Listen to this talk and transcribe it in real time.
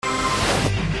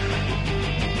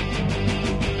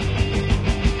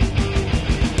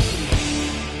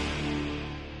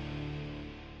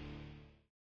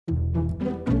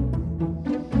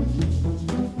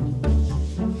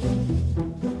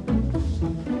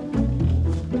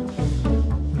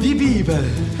Bibel.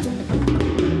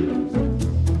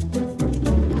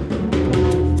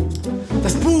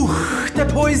 Das Buch der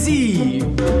Poesie.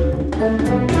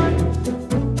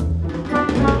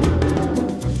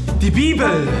 Die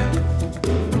Bibel.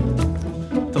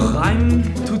 Doch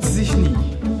reimen tut sie sich nie.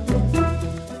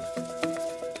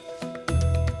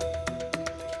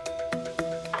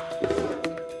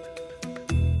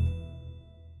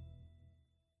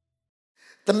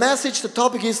 The message, the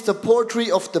topic is the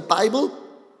poetry of the Bible.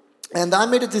 And I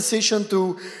made a decision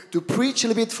to preach a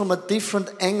little bit from a different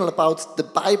angle about the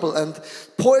Bible. And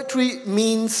poetry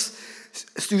means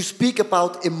to speak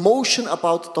about emotion,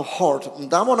 about the heart.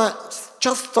 And I want to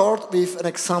just start with an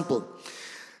example.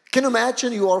 Can you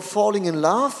imagine you are falling in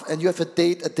love and you have a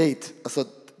date. So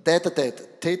a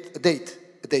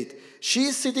date. She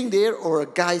is sitting there or a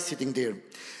guy sitting there.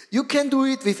 You can do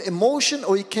it with emotion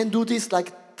or you can do this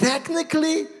like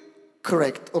technically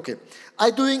correct. Okay.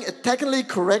 I'm doing a technically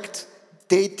correct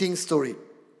dating story.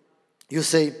 You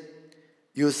say,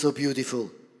 you're so beautiful.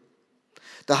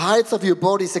 The height of your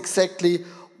body is exactly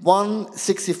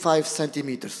 165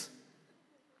 centimeters.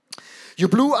 Your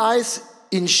blue eyes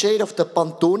in shade of the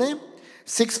Pantone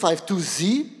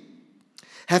 652Z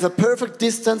have a perfect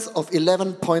distance of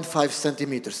 11.5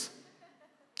 centimeters.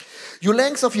 Your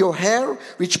length of your hair,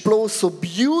 which blows so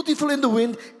beautiful in the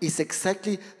wind, is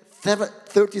exactly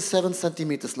 37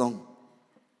 centimeters long.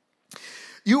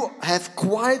 You have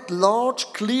quite large,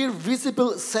 clear,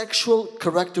 visible sexual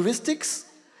characteristics,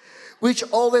 which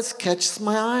always catches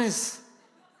my eyes.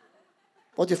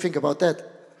 What do you think about that?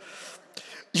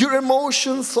 Your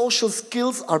emotions, social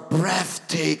skills are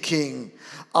breathtaking.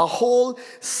 A whole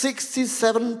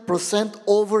 67%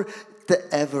 over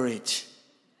the average.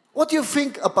 What do you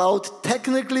think about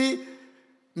technically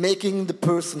making the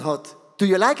person hot? Do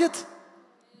you like it?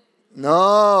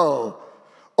 No.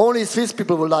 Only Swiss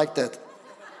people will like that.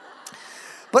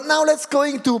 But now let's go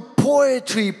into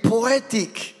poetry,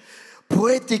 poetic.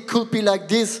 Poetic could be like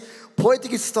this.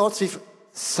 Poetic, it starts with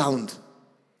sound.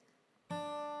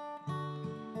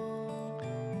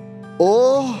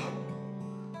 Oh,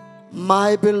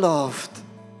 my beloved.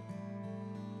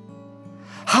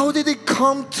 How did it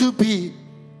come to be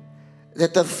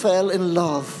that I fell in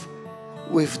love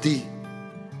with thee?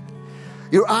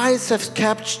 Your eyes have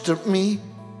captured me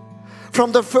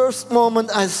from the first moment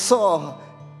I saw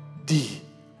thee.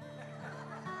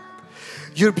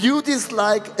 Your beauty is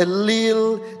like a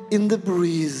lily in the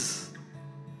breeze.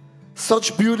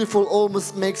 Such beautiful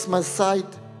almost makes my sight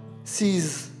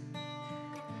cease.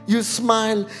 Your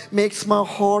smile makes my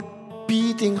heart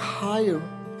beating higher.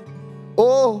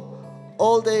 Oh,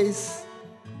 all days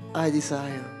I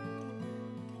desire.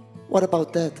 What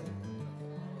about that?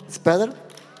 It's better?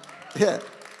 Yeah.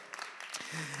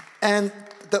 And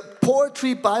the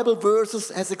poetry Bible verses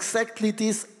has exactly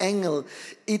this angle.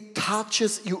 It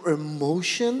touches your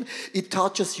emotion. It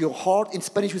touches your heart. In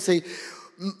Spanish we say,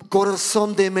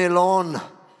 corazón de melón.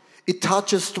 It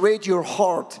touches straight your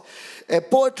heart.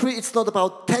 Poetry, it's not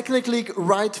about technically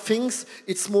right things.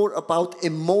 It's more about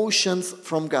emotions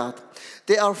from God.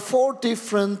 There are 4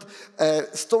 different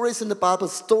stories in the Bible.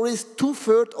 Stories,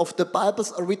 2/3 of the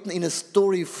Bibles are written in a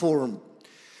story form.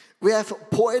 We have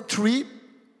poetry,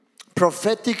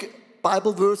 prophetic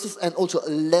Bible verses, and also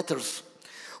letters.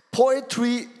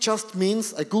 Poetry just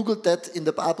means, I googled that in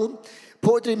the Bible,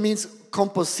 poetry means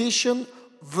composition,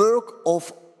 work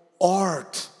of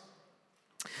art.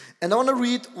 And I want to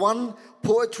read one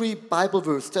poetry Bible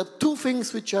verse. There are 2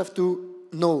 things which you have to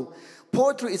know.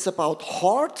 Poetry is about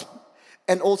heart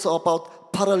and also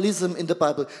about parallelism in the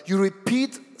Bible. You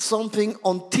repeat something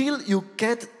until you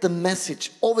get the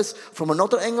message. Always from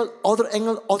another angle, other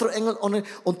angle,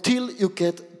 until you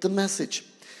get the message.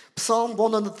 Psalm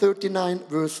 139,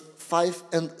 verse 5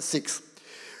 and 6.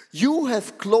 You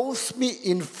have clothed me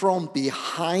in from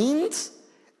behind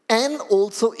and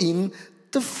also in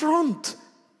the front.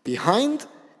 Behind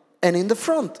and in the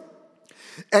front.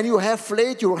 And you have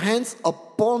laid your hands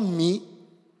upon me.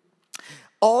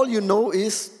 All you know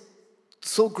is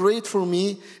so great for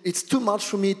me. It's too much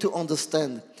for me to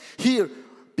understand. Here,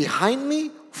 behind me,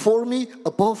 for me,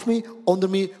 above me, under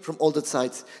me, from all the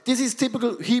sides. This is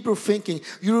typical Hebrew thinking.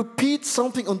 You repeat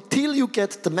something until you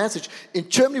get the message. In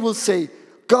Germany we'll say,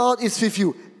 God is with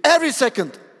you every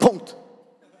second, punct.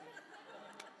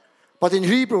 But in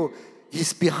Hebrew,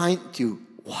 He's behind you.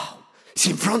 Wow. He's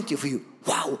in front of you.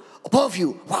 Wow. Above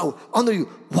you. Wow. Under you.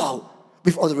 Wow.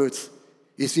 With other words,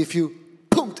 He's with you,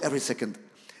 punct, every second.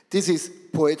 This is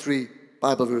poetry,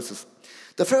 Bible verses.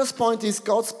 The first point is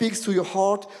God speaks to your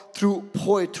heart through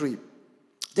poetry.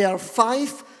 There are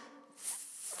five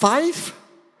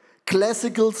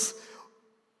classical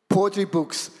poetry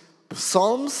books.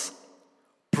 Psalms,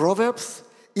 Proverbs,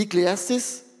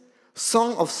 Ecclesiastes,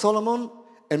 Song of Solomon,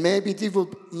 and maybe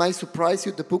might surprise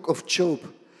you, the book of Job.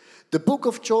 The book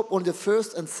of Job, on the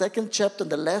first and second chapter,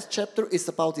 and the last chapter is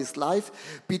about his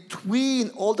life. Between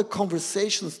all the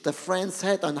conversations the friends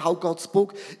had and how God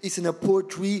spoke is in a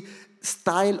poetry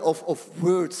style of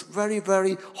words. Very,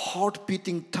 very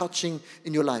heart-beating, touching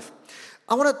in your life.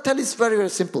 I want to tell you it's very, very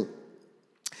simple.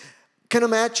 Can you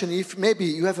imagine if maybe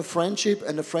you have a friendship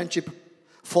and the friendship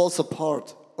falls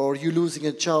apart, or you're losing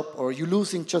a job, or you're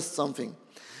losing just something.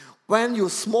 When your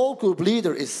small group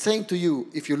leader is saying to you,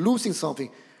 if you're losing something,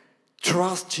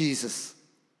 trust Jesus.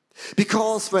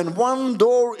 Because when one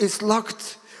door is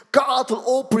locked, God will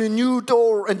open a new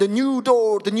door, and the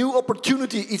new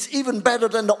opportunity is even better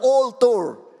than the old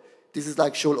door. This is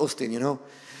like Joel Osteen, you know.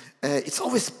 It's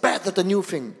always better than new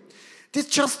thing. These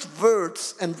just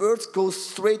words, and words go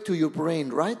straight to your brain,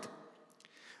 right?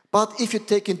 But if you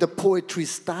take in the poetry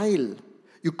style,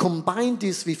 you combine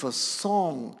this with a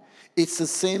song, it's the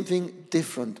same thing,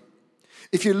 different.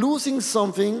 If you're losing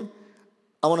something,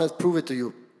 I want to prove it to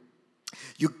you.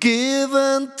 You give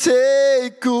and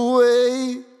take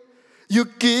away. You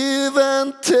give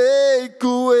and take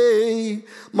away.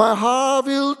 My heart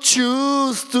will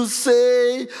choose to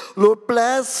say, Lord,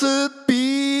 blessed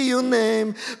be your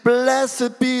name.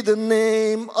 Blessed be the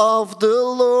name of the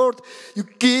Lord. You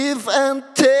give and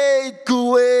take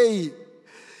away.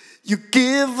 You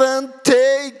give and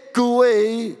take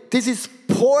away. This is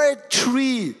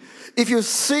poetry. If you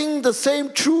sing the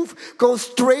same truth, go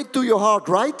straight to your heart,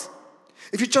 right?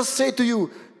 If you just say to you,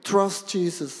 trust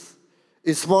Jesus.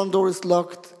 If one door is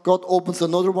locked, God opens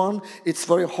another one. It's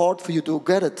very hard for you to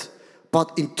get it.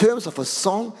 But in terms of a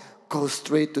song, go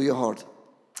straight to your heart.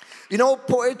 You know,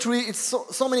 poetry, it's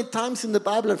so many times in the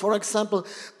Bible. For example,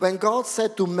 when God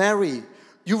said to Mary,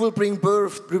 you will bring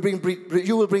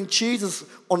you will bring Jesus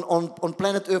on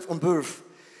planet Earth on birth.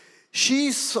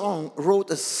 She wrote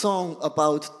a song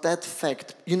about that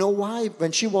fact. You know why?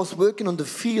 When she was working on the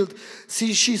field,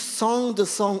 she sang the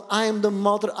song, I am the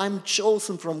mother, I am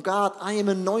chosen from God, I am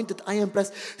anointed, I am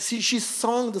blessed. She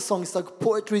sang the song, it's like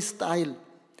poetry style.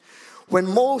 When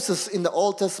Moses in the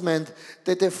Old Testament,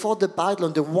 they fought the battle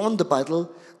and they won the battle,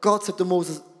 God said to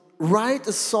Moses, write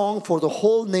a song for the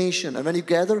whole nation. And when you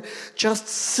gather, just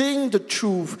sing the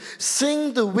truth.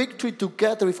 Sing the victory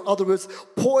together. With other words,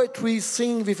 poetry,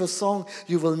 sing with a song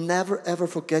you will never ever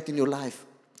forget in your life.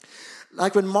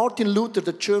 Like when Martin Luther,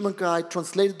 the German guy,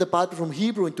 translated the Bible from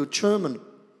Hebrew into German,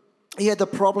 he had a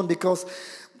problem because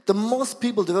the most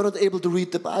people, they were not able to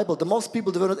read the Bible. The most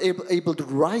people, they were not able to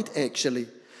write actually.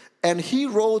 And he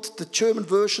wrote the German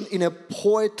version in a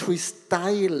poetry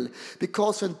style,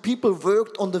 because when people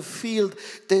worked on the field,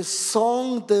 they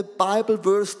sang the Bible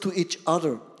verse to each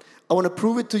other. I want to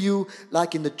prove it to you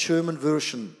like in the German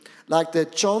version. Like the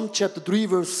John chapter 3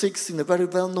 verse 6 in a very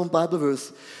well-known Bible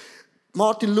verse.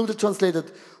 Martin Luther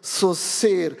translated, so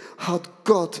sehr hat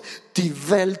Gott die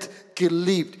Welt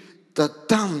geliebt.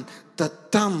 Da-dam,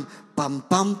 da-dam, bam,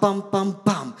 bam, bam, bam,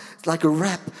 bam. It's like a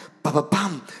rap,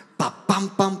 ba-ba-bam. Bam,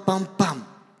 bam, bam, bam.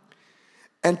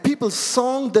 And people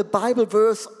sang the Bible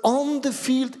verse on the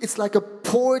field. It's like a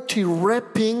poetry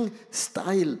rapping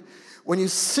style. When you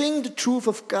sing the truth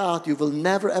of God, you will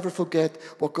never ever forget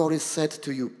what God has said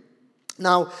to you.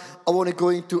 Now, I want to go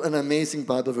into an amazing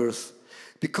Bible verse,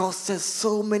 because there's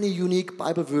so many unique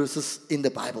Bible verses in the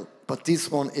Bible. But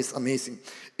this one is amazing.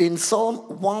 In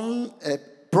Psalm 1,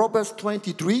 Proverbs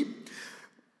 23,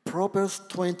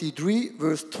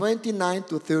 verse 29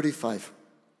 to 35.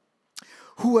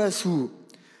 Who has who?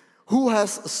 Who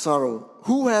has sorrow?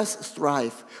 Who has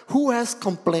strife? Who has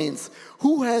complaints?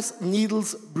 Who has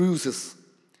needles, bruises?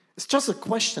 It's just a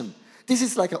question. This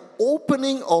is like an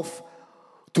opening of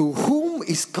to whom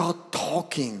is God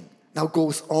talking? Now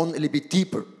goes on a little bit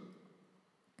deeper.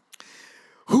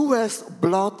 Who has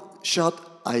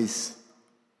bloodshot eyes?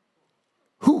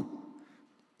 Who?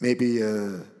 Maybe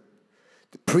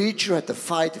the preacher had a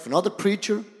fight with another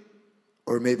preacher,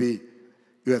 or maybe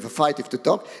you have a fight with the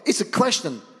dog. It's a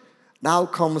question. Now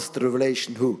comes the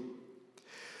revelation. Who?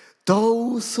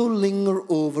 Those who linger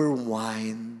over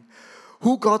wine,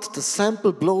 who got the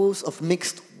sample blows of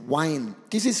mixed wine.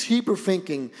 This is Hebrew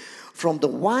thinking. From the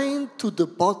wine to the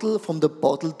bottle, from the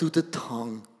bottle to the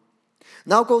tongue.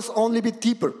 Now goes on a little bit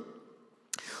deeper.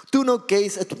 Do not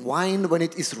gaze at wine when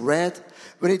it is red,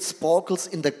 when it sparkles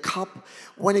in the cup,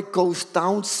 when it goes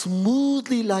down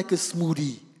smoothly like a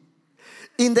smoothie.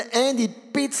 In the end,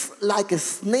 it bites like a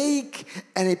snake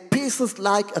and it pisses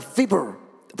like a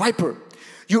viper.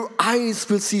 Your eyes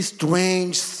will see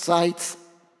strange sights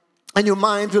and your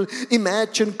mind will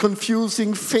imagine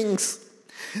confusing things.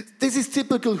 This is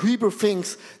typical Hebrew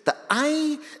things. The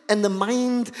eye and the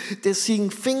mind, they're seeing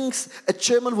things. A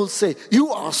German will say, you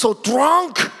are so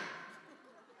drunk.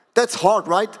 That's hard,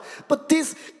 right? But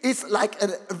this is like a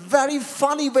very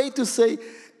funny way to say,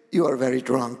 you are very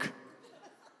drunk.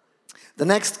 The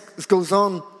next goes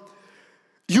on.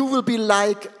 You will be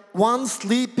like one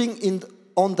sleeping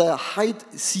on the high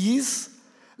seas,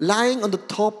 lying on the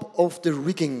top of the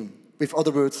rigging. With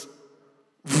other words,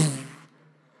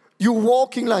 you're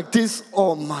walking like this.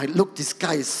 Oh my, look, this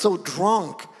guy is so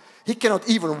drunk. He cannot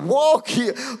even walk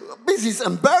here. This is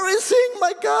embarrassing,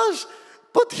 my gosh.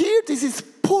 But here, this is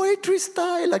poetry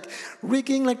style, like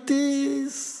rigging like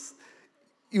this.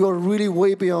 You are really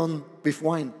way beyond with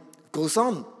wine. Goes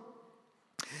on.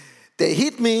 They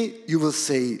hit me, you will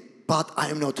say, but I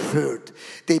am not hurt.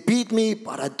 They beat me,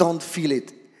 but I don't feel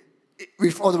it.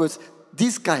 With other words,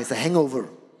 this guy is a hangover.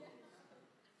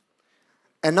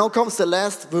 And now comes the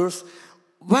last verse.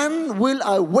 When will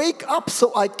I wake up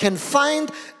so I can find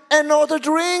another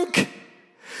drink?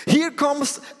 Here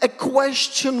comes a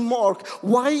question mark.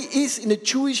 Why is in a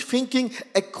Jewish thinking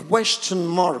a question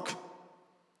mark?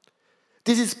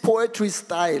 This is poetry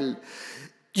style.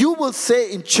 You will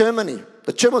say in Germany,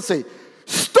 the German will say,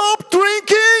 stop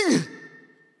drinking!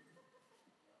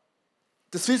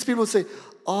 The Swiss people say,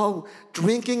 oh,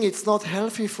 drinking, it's not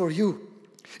healthy for you.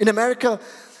 In America,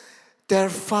 there are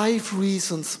 5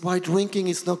 reasons why drinking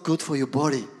is not good for your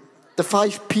body. The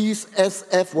 5 P's, S,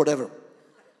 F, whatever.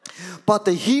 But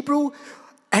the Hebrew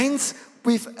ends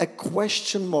with a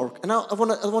question mark. And now I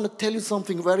want to tell you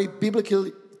something very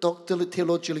biblically,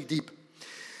 theologically deep.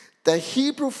 The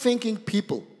Hebrew thinking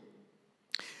people,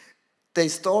 they're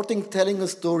starting telling a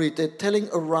story. They're telling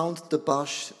around the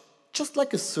bush, just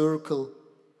like a circle.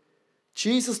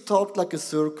 Jesus talked like a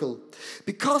circle.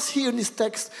 Because here in this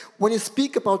text, when you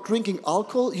speak about drinking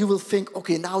alcohol, you will think,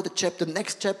 okay, now the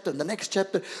next chapter, and the next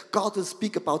chapter, God will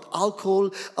speak about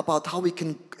alcohol, about how we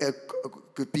can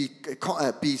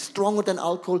be stronger than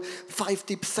alcohol, 5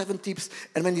 tips, 7 tips,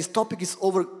 and when this topic is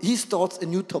over, he starts a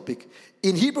new topic.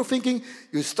 In Hebrew thinking,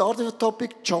 you start with a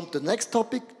topic, jump to the next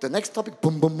topic,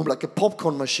 boom, boom, boom, like a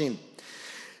popcorn machine.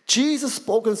 Jesus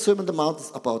spoke in Sermon on the Mount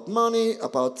about money,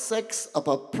 about sex,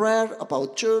 about prayer,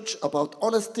 about church, about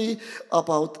honesty,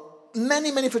 about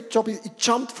many different topics. He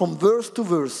jumped from verse to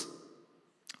verse.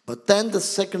 But then the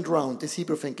second round, this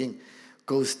Hebrew thinking,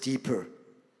 goes deeper.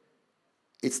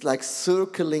 It's like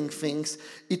circling things.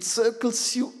 It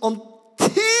circles you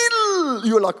until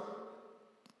you're like,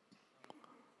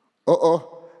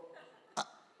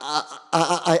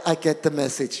 I get the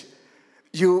message.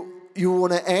 You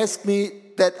want to ask me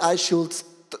that I should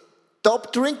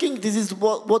stop drinking? This is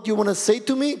what you want to say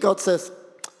to me? God says,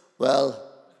 well,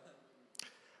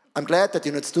 I'm glad that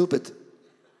you're not stupid.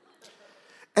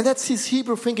 And that's his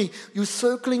Hebrew thinking. You're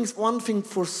circling one thing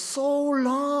for so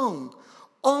long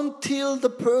until the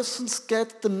persons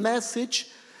get the message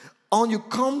and you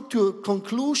come to a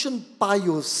conclusion by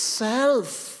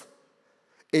yourself.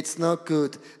 It's not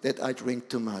good that I drink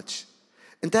too much.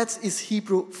 And that's his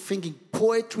Hebrew thinking.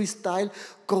 Poetry style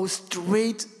goes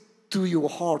straight to your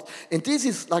heart. And this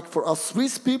is like for us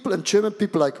Swiss people and German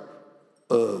people like,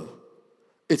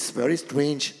 it's very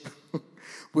strange.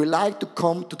 We like to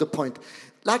come to the point.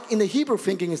 Like in the Hebrew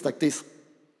thinking is like this.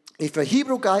 If a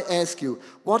Hebrew guy asks you,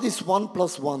 what is 1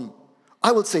 + 1?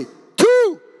 I will say,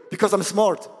 2, because I'm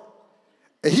smart.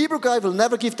 A Hebrew guy will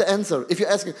never give the answer. If you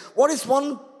ask him, what is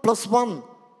 1 + 1?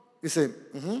 You say,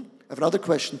 I have another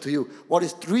question to you. What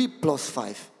is 3 +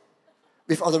 5?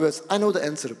 With other words, I know the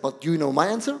answer, but do you know my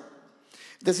answer?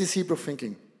 This is Hebrew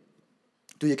thinking.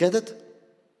 Do you get it?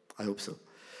 I hope so.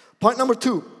 Point number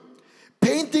 2.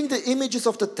 Painting the images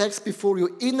of the text before your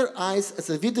inner eyes as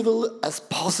vivid as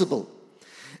possible.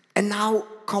 And now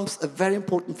comes a very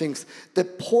important thing. The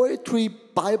poetry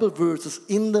Bible verses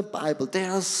in the Bible, they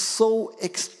are so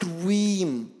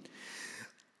extreme.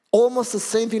 Almost the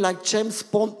same thing like James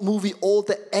Bond movie, all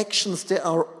the actions, they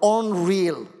are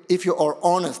unreal. If you are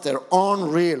honest, they're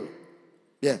unreal.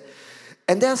 Yeah.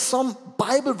 And there are some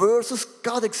Bible verses,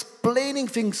 God explaining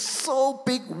things so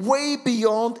big, way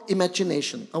beyond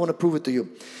imagination. I want to prove it to you.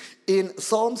 In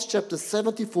Psalms chapter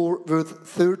 74, verse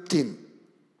 13.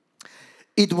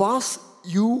 It was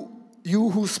you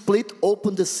who split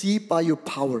open the sea by your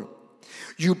power.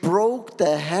 You broke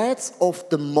the heads of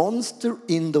the monster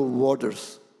in the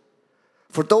waters.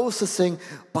 For those who are saying,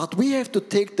 but we have to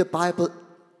take the Bible,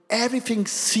 everything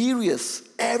serious.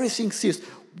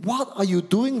 What are you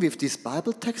doing with this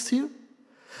Bible text here?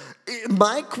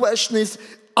 My question is,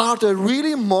 are there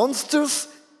really monsters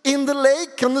in the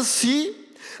lake, in the sea?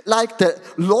 Like the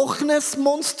Loch Ness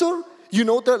monster? You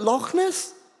know the Loch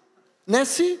Ness?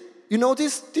 Nessie, you know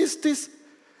this?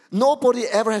 Nobody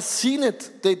ever has seen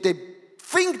it. They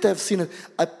think they've seen it.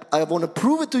 I want to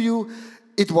prove it to you.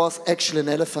 It was actually an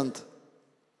elephant.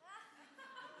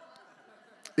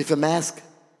 With a mask.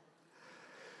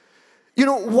 You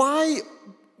know,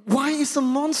 why is a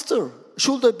monster?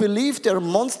 Should I believe there are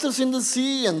monsters in the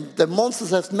sea and the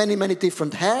monsters have many, many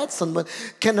different heads? And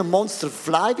can a monster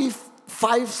fly with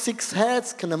 5, 6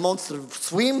 heads? Can a monster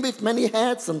swim with many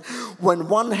heads? And when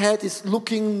one head is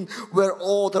looking where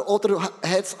all the other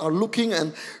heads are looking,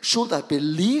 and should I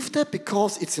believe that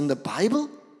because it's in the Bible?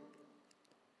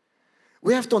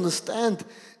 We have to understand,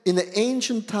 in the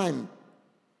ancient time,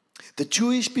 the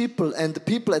Jewish people and the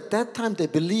people at that time, they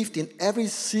believed in every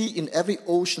sea, in every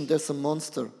ocean, there's a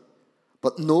monster.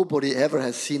 But nobody ever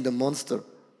has seen the monster.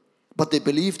 But they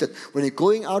believe that when you're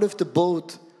going out of the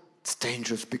boat, it's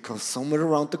dangerous because somewhere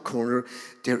around the corner,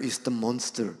 there is the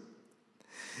monster.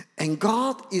 And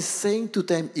God is saying to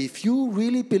them, if you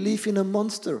really believe in a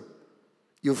monster,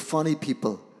 you're funny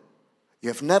people. You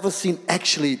have never seen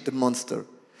actually the monster.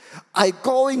 I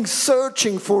going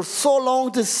searching for so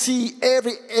long to see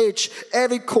every edge,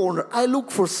 every corner. I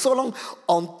look for so long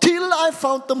until I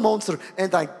found the monster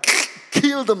and I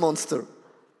kill the monster.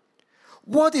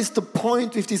 What is the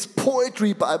point with this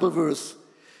poetry Bible verse?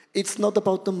 It's not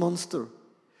about the monster.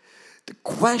 The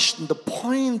question, the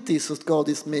point is what God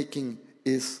is making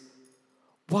is,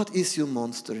 what is your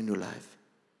monster in your life?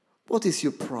 What is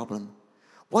your problem?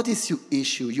 What is your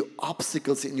issue, your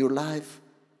obstacles in your life?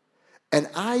 And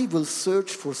I will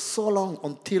search for so long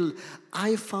until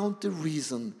I found the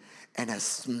reason and I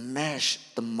smash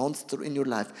the monster in your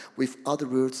life. With other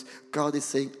words, God is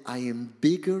saying, I am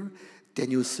bigger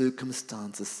than your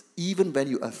circumstances. Even when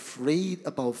you're afraid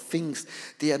about things,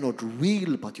 they are not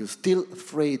real, but you're still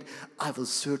afraid. I will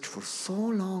search for so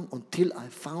long until I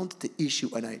found the issue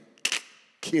and I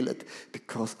kill it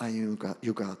because I am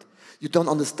your God. You don't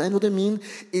understand what I mean?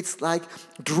 It's like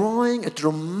drawing a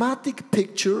dramatic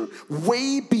picture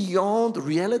way beyond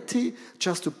reality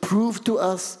just to prove to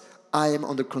us I am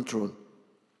under control.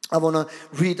 I want to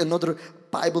read another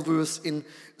Bible verse in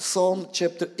Psalm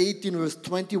chapter 18, verse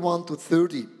 21 to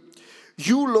 30.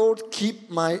 You, Lord, keep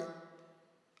my...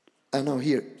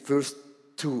 here, verse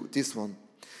 2, this one.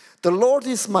 The Lord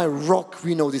is my rock.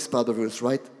 We know this Bible verse,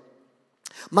 right?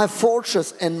 My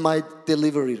fortress and my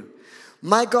deliverer.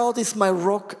 My God is my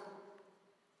rock,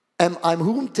 and I'm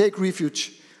whom take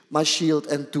refuge, my shield,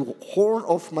 and to horn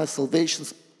of my salvation,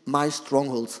 my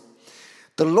strongholds.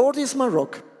 The Lord is my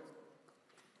rock.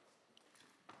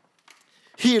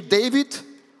 Here David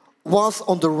was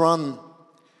on the run.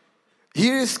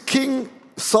 Here is King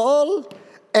Saul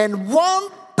and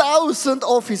 1,000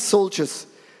 of his soldiers.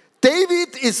 David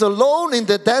is alone in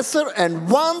the desert and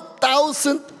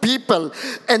 1,000 people.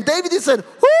 And David is saying,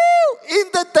 in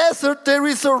the desert there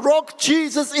is a rock.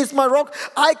 Jesus is my rock.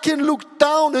 I can look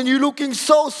down and you're looking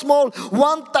so small.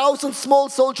 1,000 small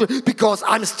soldiers because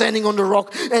I'm standing on the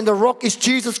rock. And the rock is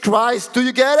Jesus Christ. Do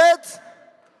you get it?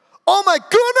 Oh my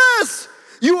goodness!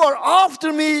 You are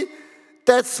after me.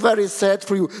 That's very sad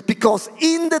for you because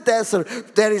in the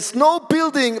desert there is no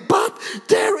building, but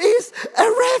there is a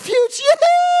refuge.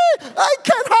 Yay! I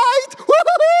can hide.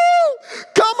 Woo-hoo-hoo!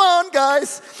 Come on,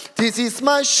 guys. This is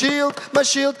my shield, my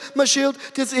shield, my shield.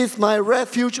 This is my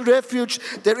refuge, refuge.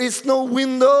 There is no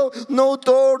window, no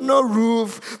door, no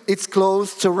roof. It's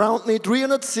closed around me,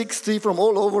 360 from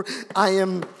all over. I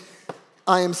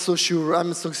am so sure.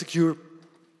 I'm so secure.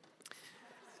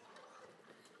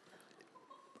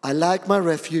 I like my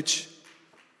refuge.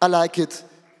 I like it.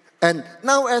 And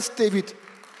now ask David,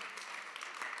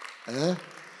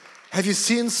 have you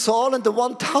seen Saul and the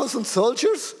 1,000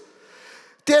 soldiers?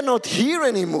 They're not here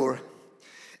anymore.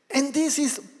 And this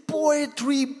is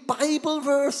poetry, Bible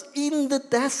verse in the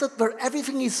desert where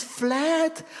everything is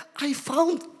flat. I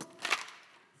found,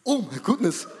 oh my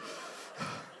goodness.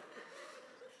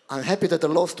 I'm happy that I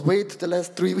lost weight the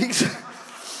last 3 weeks.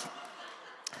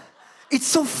 It's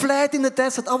so flat in the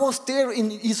desert. I was there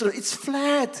in Israel. It's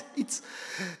flat.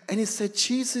 And he said,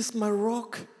 Jesus, my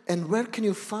rock. And where can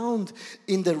you find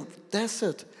in the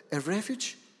desert a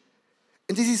refuge?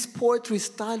 And this is poetry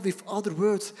style with other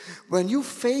words. When you're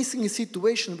facing a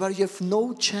situation where you have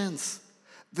no chance,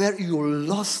 where you're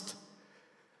lost,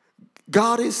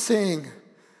 God is saying,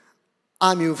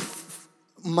 I'm your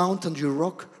mountain, your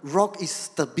rock. Rock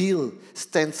is stabil,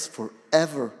 stands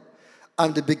forever.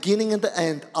 I'm the beginning and the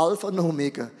end, Alpha and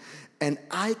Omega. And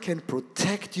I can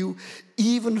protect you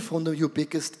even from your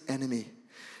biggest enemy.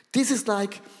 This is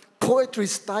like poetry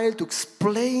style to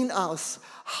explain us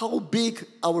how big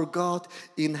our God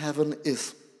in heaven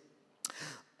is.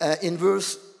 In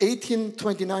verse 18,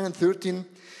 29 and 13,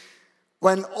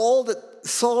 when all the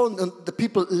Saul and the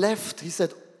people left, he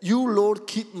said, "You, Lord,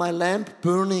 keep my lamp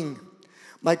burning.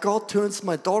 My God turns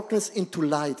my darkness into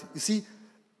light." You see,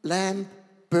 lamp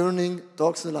burning,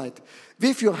 darkness into light.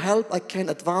 With your help, I can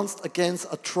advance against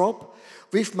a trap.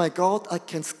 With my God, I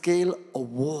can scale a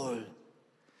wall.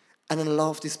 And I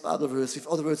love this Bible verse. In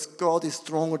other words, God is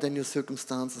stronger than your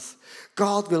circumstances.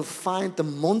 God will find the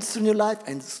monster in your life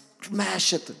and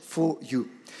smash it for you.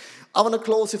 I want to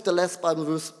close with the last Bible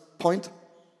verse point.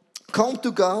 Come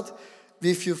to God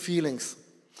with your feelings.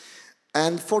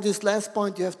 And for this last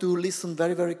point, you have to listen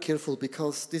very, very careful,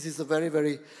 because this is a very,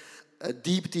 very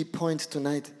deep point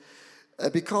tonight.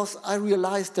 Because I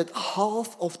realized that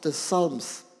half of the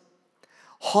Psalms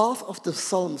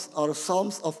are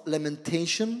Psalms of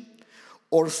lamentation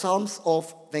or Psalms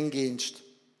of vengeance.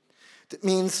 That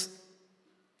means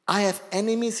I have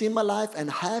enemies in my life,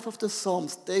 and half of the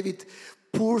Psalms, David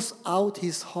pours out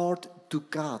his heart to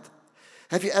God.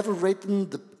 Have you ever written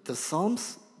the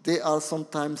Psalms? They are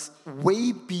sometimes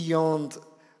way beyond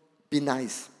be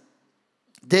nice.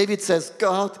 David says,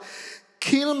 "God,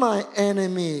 kill my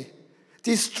enemy,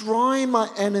 destroy my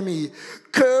enemy,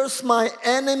 curse my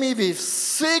enemy with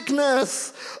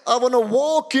sickness. I want to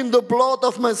walk in the blood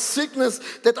of my sickness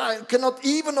that I cannot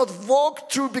even not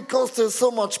walk through because there's so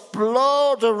much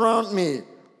blood around me."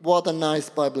 What a nice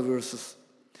Bible verses.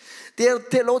 They are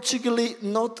theologically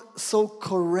not so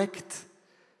correct.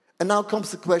 And now comes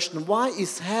the question, why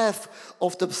is half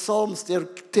of the Psalms, they're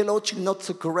theologically not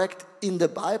so correct in the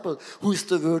Bible, who is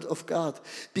the Word of God?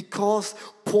 Because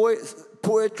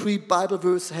poetry, Bible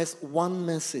verse has one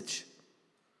message.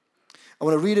 I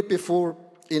want to read it before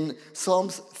in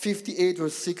Psalms 58,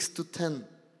 verse 6 to 10.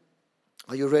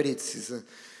 Are you ready? This is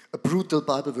a brutal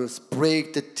Bible verse.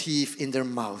 "Break the teeth in their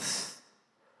mouth.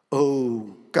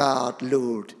 Oh, God,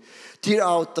 Lord. Tear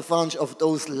out the fangs of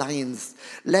those lions.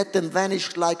 Let them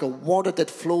vanish like a water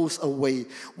that flows away.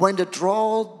 When they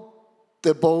draw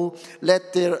the bow,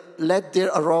 let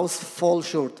their arrows fall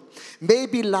short.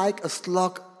 Maybe like a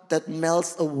slug that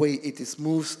melts away, it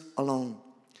moves along.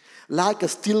 Like a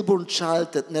stillborn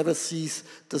child that never sees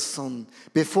the sun.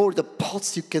 Before the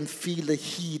pots you can feel the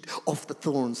heat of the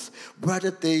thorns, whether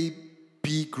they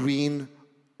be green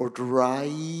or dry.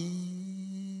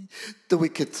 The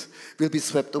wicked will be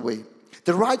swept away.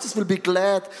 The righteous will be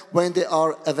glad when they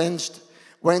are avenged.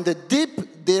 When they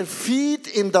dip their feet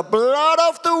in the blood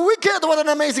of the wicked." What an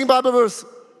amazing Bible verse.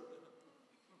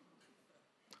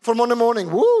 For Monday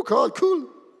morning. Woo, God, cool.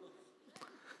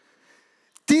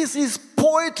 This is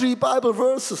poetry Bible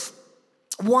verses.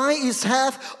 Why is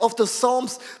half of the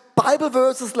Psalms Bible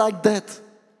verses like that?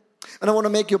 And I want to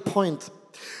make you a point.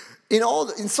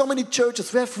 In so many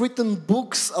churches, we have written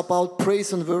books about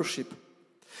praise and worship.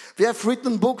 We have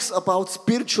written books about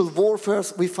spiritual warfare.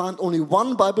 We find only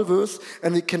one Bible verse,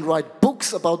 and we can write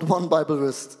books about one Bible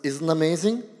verse. Isn't it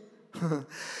amazing?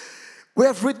 We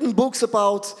have written books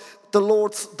about the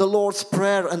Lord's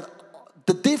Prayer and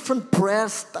the different prayer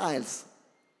styles.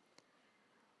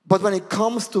 But when it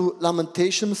comes to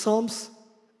lamentation psalms,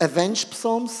 avenge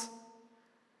psalms,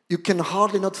 you can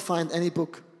hardly not find any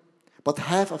book. But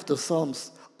half of the psalms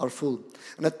are full.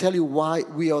 And I tell you why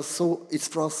it's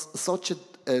for us such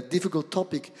a difficult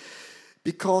topic.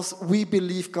 Because we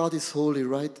believe God is holy,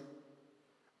 right?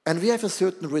 And we have a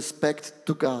certain respect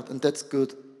to God, and that's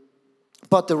good.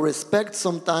 But the respect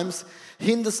sometimes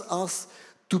hinders us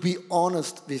to be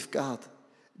honest with God.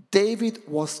 David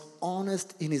was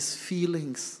honest in his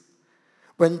feelings.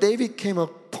 When David came a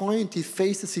point, he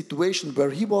faced a situation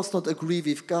where he was not agree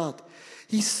with God.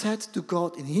 He said to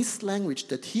God in his language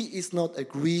that he is not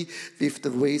agree with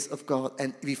the ways of God.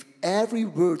 And with every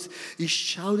word, he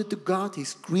shouted to God, he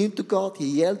screamed to God, he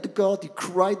yelled to God, he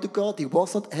cried to God. He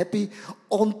was not happy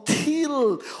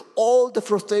until all the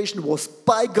frustration was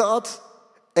by God,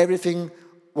 everything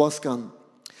was gone.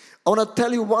 I want to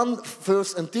tell you one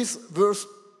verse, and this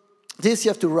you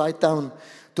have to write down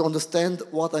to understand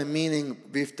what I'm meaning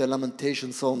with the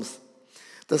lamentation psalms.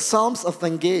 The psalms of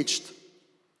engaged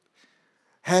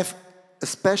have a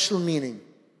special meaning.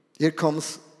 Here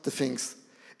comes the things.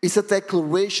 It's a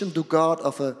declaration to God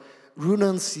of a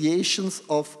renunciations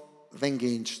of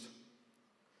engaged.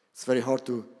 It's very hard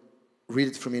to read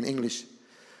it from me in English.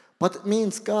 But it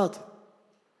means, God,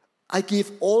 I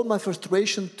give all my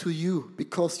frustration to you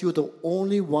because you're the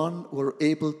only one who are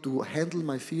able to handle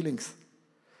my feelings.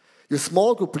 Your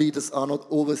small group leaders are not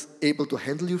always able to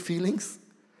handle your feelings.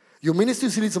 Your ministry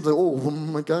leaders are like, oh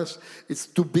my gosh, it's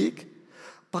too big.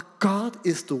 But God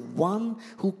is the one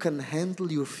who can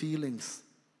handle your feelings.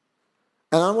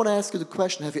 And I want to ask you the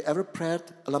question, have you ever prayed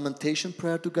a lamentation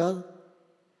prayer to God?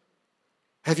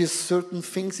 Have you certain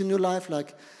things in your life,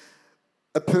 like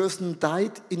a person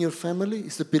died in your family,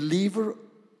 is a believer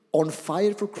on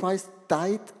fire for Christ,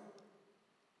 died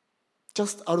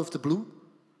just out of the blue?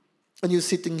 And you're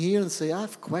sitting here and say, I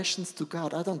have questions to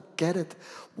God. I don't get it.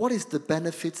 What is the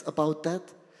benefits about that?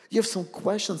 You have some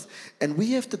questions. And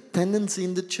we have the tendency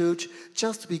in the church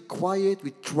just to be quiet.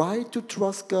 We try to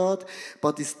trust God,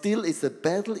 but it still is a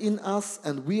battle in us,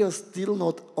 and we are still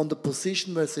not on the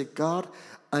position where I say, God,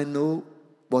 I know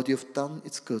what you've done,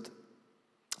 it's good.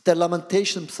 The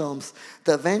lamentation psalms,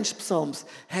 the avenge psalms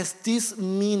has this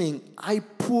meaning. I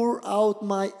pour out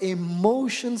my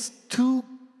emotions to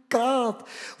God.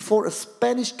 For a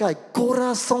Spanish guy,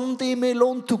 corazón de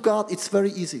melón to God, it's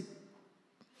very easy.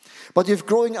 But if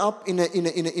growing up in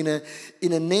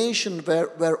a nation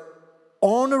where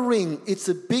honoring, it's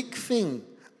a big thing.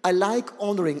 I like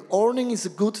honoring. Honoring is a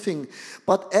good thing.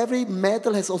 But every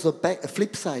medal has also a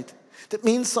flip side. That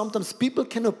means sometimes people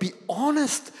cannot be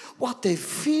honest what they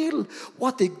feel,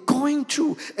 what they're going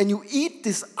through. And you eat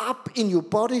this up in your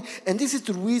body. And this is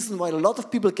the reason why a lot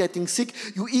of people are getting sick.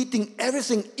 You're eating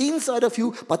everything inside of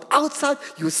you, but outside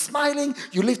you're smiling,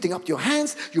 you're lifting up your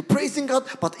hands, you're praising God,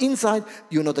 but inside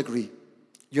you're not agree.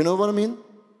 You know what I mean?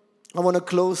 I want to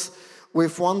close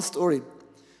with one story.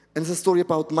 And it's a story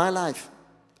about my life.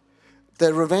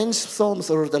 The revenge psalms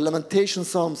or the lamentation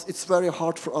psalms, it's very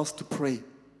hard for us to pray.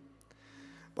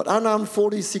 But I'm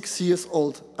 46 years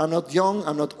old. I'm not young,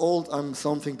 I'm not old, I'm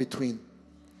something between.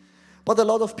 But a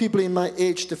lot of people in my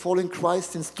age, they're following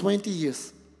Christ since 20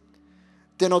 years.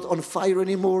 They're not on fire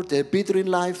anymore, they're bitter in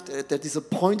life, they're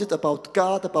disappointed about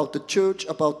God, about the church,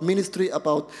 about ministry,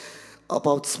 about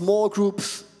small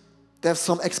groups. They have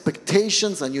some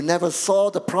expectations and you never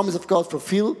saw the promise of God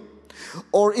fulfilled.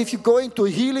 Or if you go into a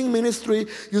healing ministry,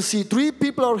 you see 3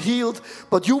 people are healed,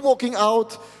 but you walking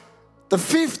out the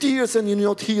 50 years and you're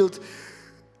not healed.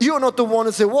 You're not the one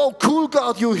who say, whoa, cool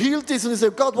God, you healed this. And you say,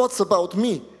 God, what's about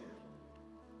me?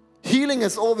 Healing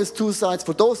has always 2 sides.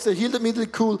 For those that healed immediately,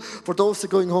 cool. For those that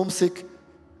are going homesick,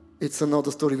 it's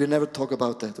another story. We never talk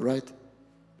about that, right?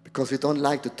 Because we don't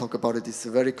like to talk about it. It's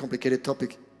a very complicated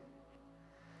topic.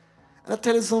 And I'll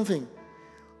tell you something.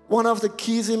 One of the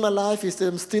keys in my life is that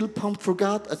I'm still pumped for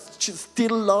God. I'm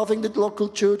still loving the local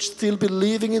church, still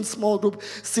believing in small group,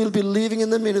 still believing in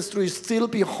the ministry, still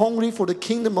be hungry for the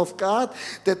kingdom of God,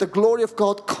 that the glory of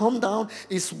God come down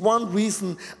is one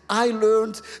reason I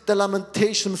learned the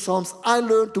lamentation psalms. I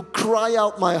learned to cry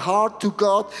out my heart to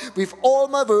God with all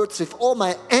my words, with all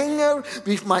my anger,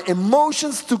 with my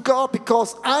emotions to God,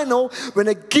 because I know when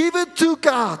I give it to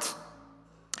God,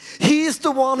 He is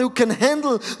the one who can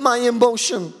handle my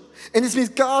emotion. And it means,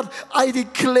 God, I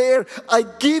declare, I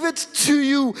give it to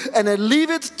you and I leave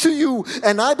it to you.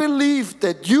 And I believe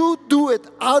that you do it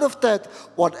out of that,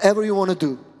 whatever you want to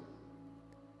do.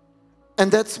 And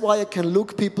that's why I can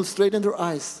look people straight in their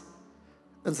eyes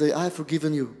and say, I have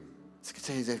forgiven you.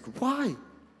 Say, why?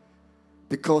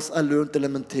 Because I learned the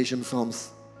lamentation psalms.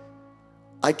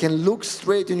 I can look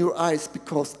straight in your eyes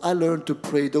because I learned to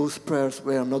pray those prayers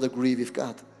where I'm not agree with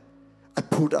God. I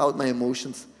put out my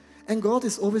emotions. And God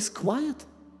is always quiet.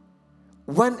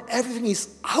 When everything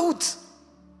is out,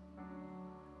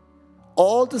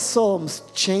 all the psalms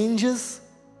changes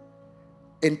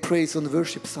in praise and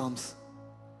worship psalms.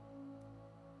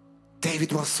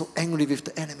 David was so angry with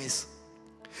the enemies.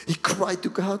 He cried to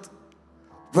God.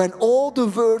 When all the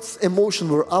words, emotion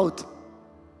were out,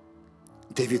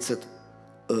 David said,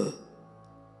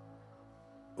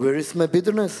 where is my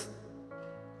bitterness?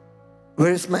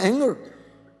 Where is my anger?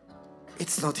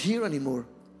 It's not here anymore.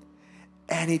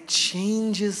 And it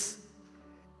changes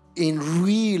in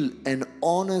real and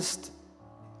honest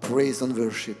praise and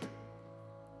worship.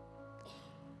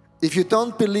 If you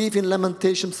don't believe in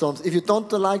lamentation psalms, if you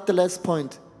don't like the last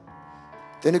point,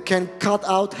 then you can cut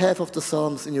out half of the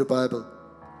psalms in your Bible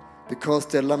because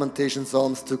they're lamentation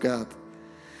psalms to God.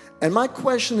 And my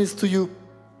question is to you,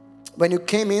 when you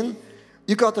came in,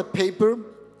 you got a paper,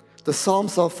 the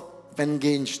Psalms of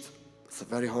Venganged. It's a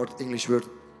very hard English word.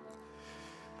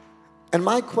 And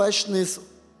my question is,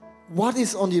 what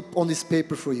is on this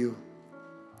paper for you?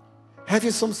 Have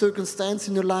you some circumstance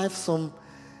in your life, some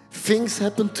things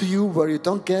happen to you where you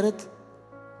don't get it,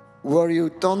 where you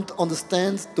don't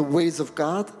understand the ways of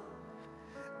God?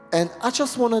 And I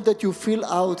just wanted that you fill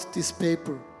out this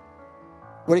paper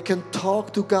where you can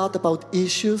talk to God about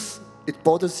issues. It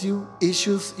bothers you,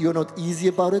 issues, you're not easy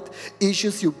about it,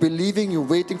 issues you're believing, you're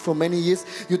waiting for many years,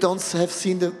 you don't have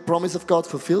seen the promise of God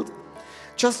fulfilled.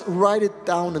 Just write it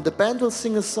down and the band will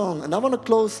sing a song. And I want to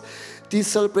close this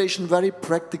celebration very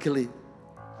practically.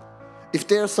 If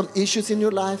there are some issues in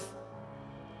your life,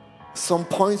 some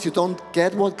points you don't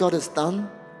get what God has done,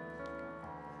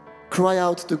 cry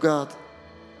out to God.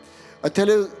 I tell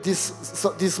you,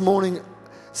 this morning,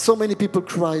 so many people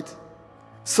cried.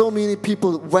 So many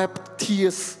people wept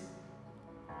tears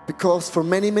because for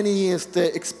many, many years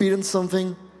they experienced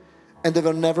something and they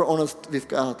were never honest with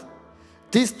God.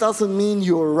 This doesn't mean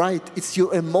you're right. It's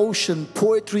your emotion.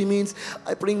 Poetry means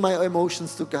I bring my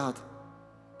emotions to God.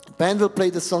 Ben will play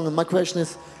the song, and my question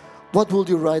is, what will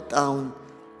you write down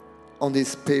on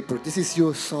this paper? This is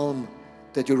your psalm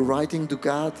that you're writing to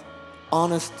God,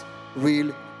 honest,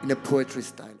 real, in a poetry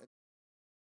style.